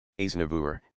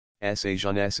Aznavour, Sa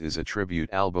jeunesse is a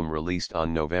tribute album released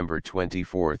on November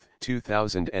 24,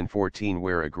 2014,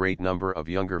 where a great number of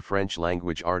younger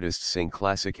French-language artists sing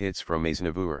classic hits from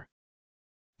Aznavour.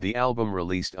 The album,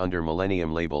 released under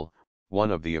Millennium label, one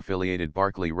of the affiliated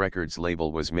Barclay Records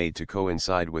label, was made to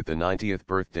coincide with the 90th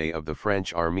birthday of the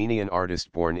French-Armenian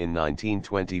artist born in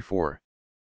 1924.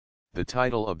 The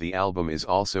title of the album is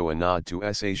also a nod to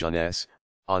Sa jeunesse,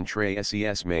 Entre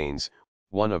ses mains,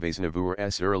 one of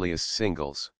Aznavour's earliest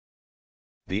singles.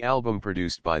 The album,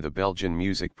 produced by the Belgian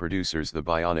music producers The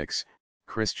Bionics,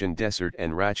 Christian Dessert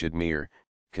and Rachid Mir,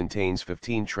 contains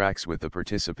 15 tracks with the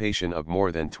participation of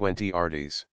more than 20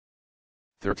 artists.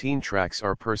 13 tracks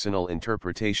are personal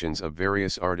interpretations of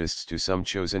various artists to some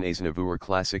chosen Aznavour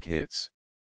classic hits.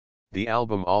 The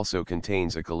album also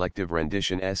contains a collective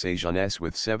rendition Sa jeunesse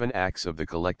with 7 acts of the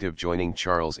collective joining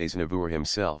Charles Aznavour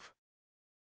himself.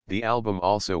 The album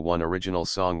also one original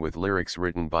song with lyrics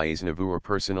written by Aznavour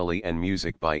personally and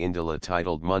music by Indila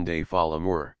titled Monde Fol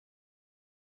Amour.